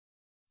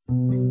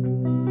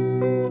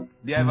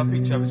They have a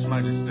picture of His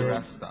Majesty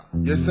Rasta.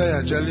 Yes, I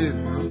am,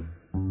 Jalil.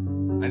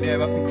 And they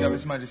have a picture of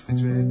His Majesty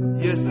Dread.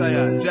 Yes, I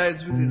am,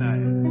 Giles within I.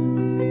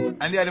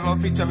 And they have a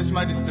picture of His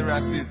Majesty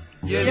Rasis.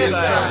 Yes,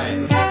 I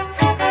am.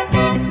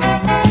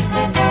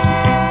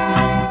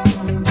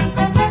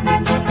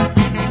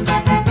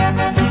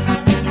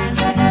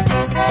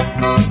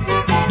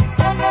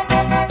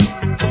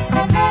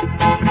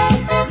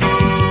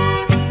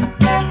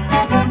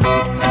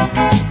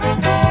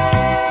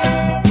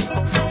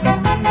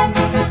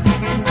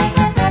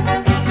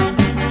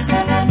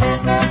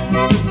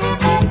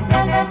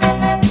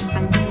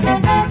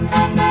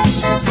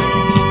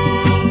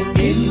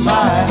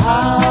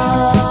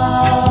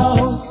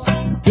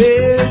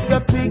 A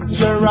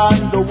picture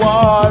on the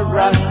wall,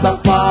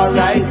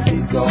 Rastafari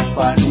sit up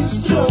on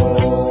his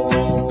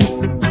throne.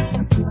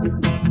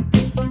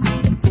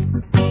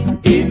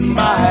 In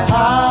my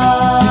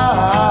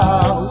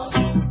house,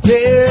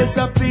 there's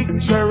a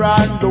picture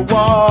on the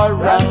wall,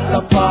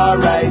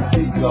 Rastafari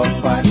sit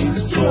up on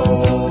his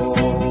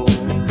throne.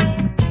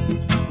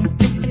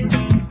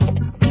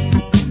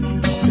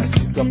 Just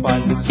sit up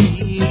on the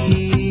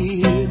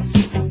seat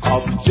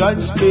of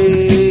judgment,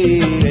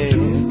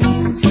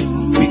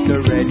 the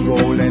red,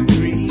 gold, and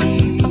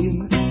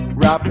green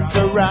wrapped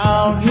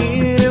around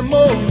him,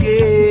 oh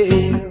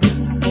yeah.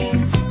 He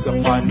sits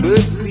upon the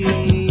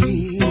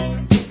seat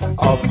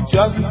of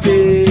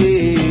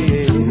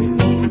justice,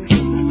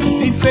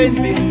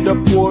 defending the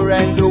poor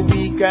and the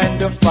weak and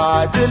the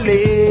fatherless.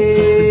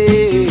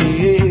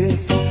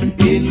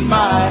 In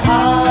my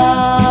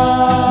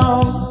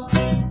house,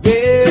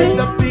 there's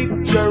a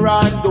picture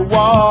on the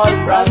wall,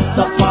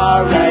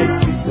 Rastafari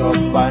sit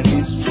up on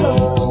his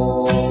throne.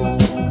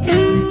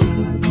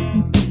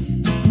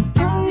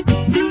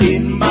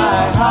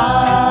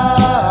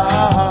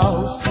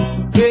 House,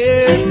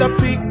 there's a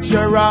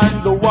picture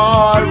on the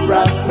wall,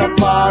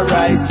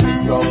 Rastafari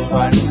sit up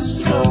on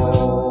his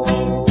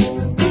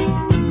throne.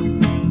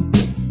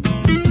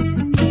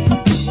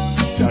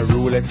 Jah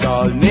ruleth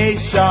all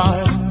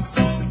nations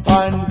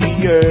on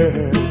the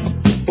earth,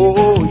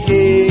 oh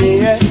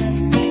yeah.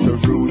 The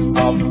root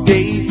of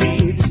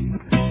David,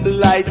 the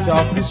light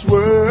of this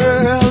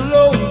world,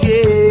 oh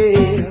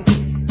yeah.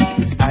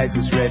 His eyes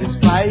as red as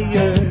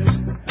fire,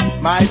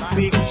 my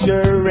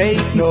picture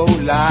ain't no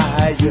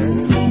liar,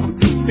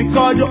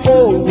 because the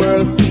whole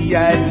world see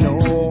I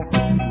know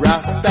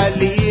Rasta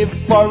live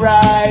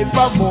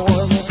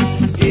forevermore.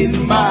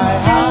 In my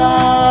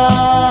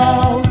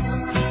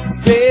house,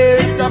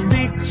 there's a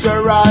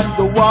picture on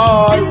the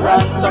wall,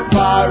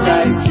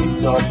 Rastafari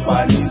sit up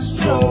on his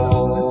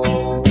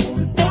throne.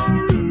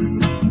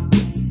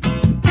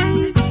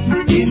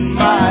 In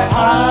my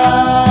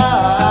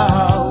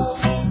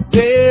house,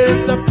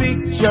 there's a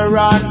picture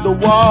on the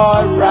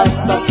wall,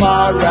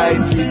 Rastafari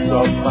sit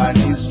up on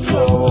his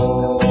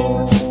throne.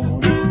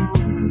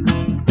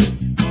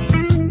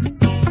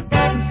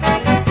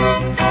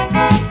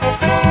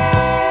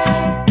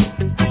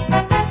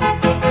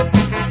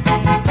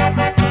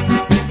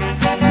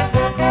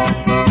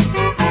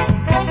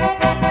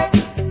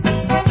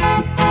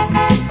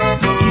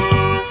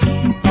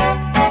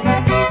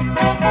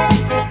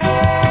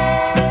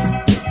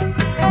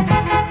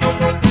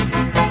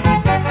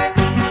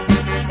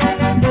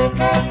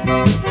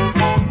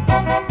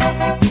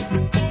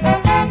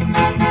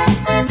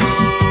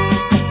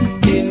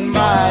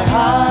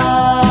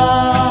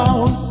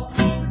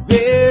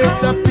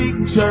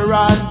 Picture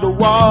on the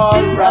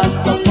wall,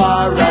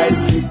 Rastafari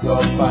sit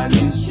up on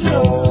his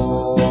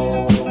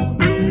throne.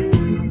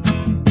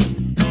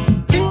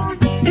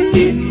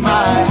 In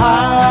my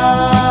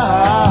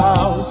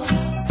house,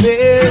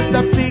 there's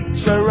a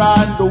picture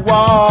on the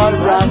wall,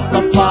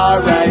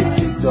 Rastafari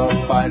sit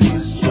up on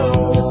his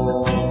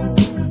throne.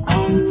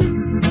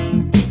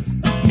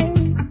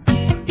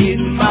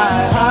 In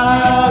my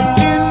house,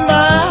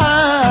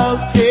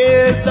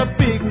 there's a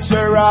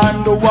picture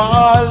on the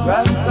wall,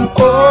 Rastafari.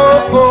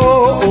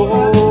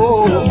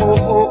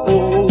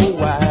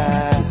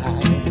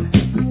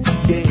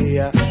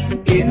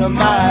 In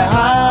my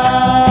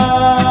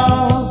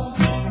house,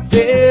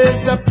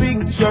 there's a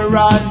picture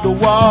on the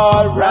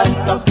wall,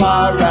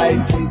 Rastafari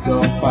sit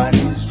up on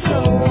his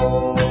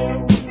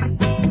throne.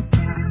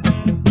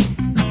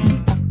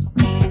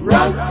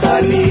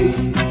 Rasta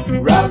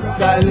live,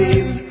 Rasta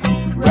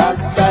live,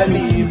 Rasta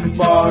live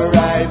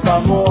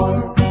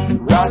forevermore.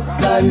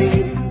 Rasta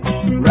live,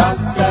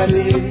 Rasta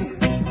live,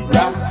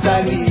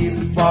 Rasta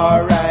live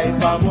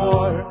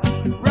forevermore.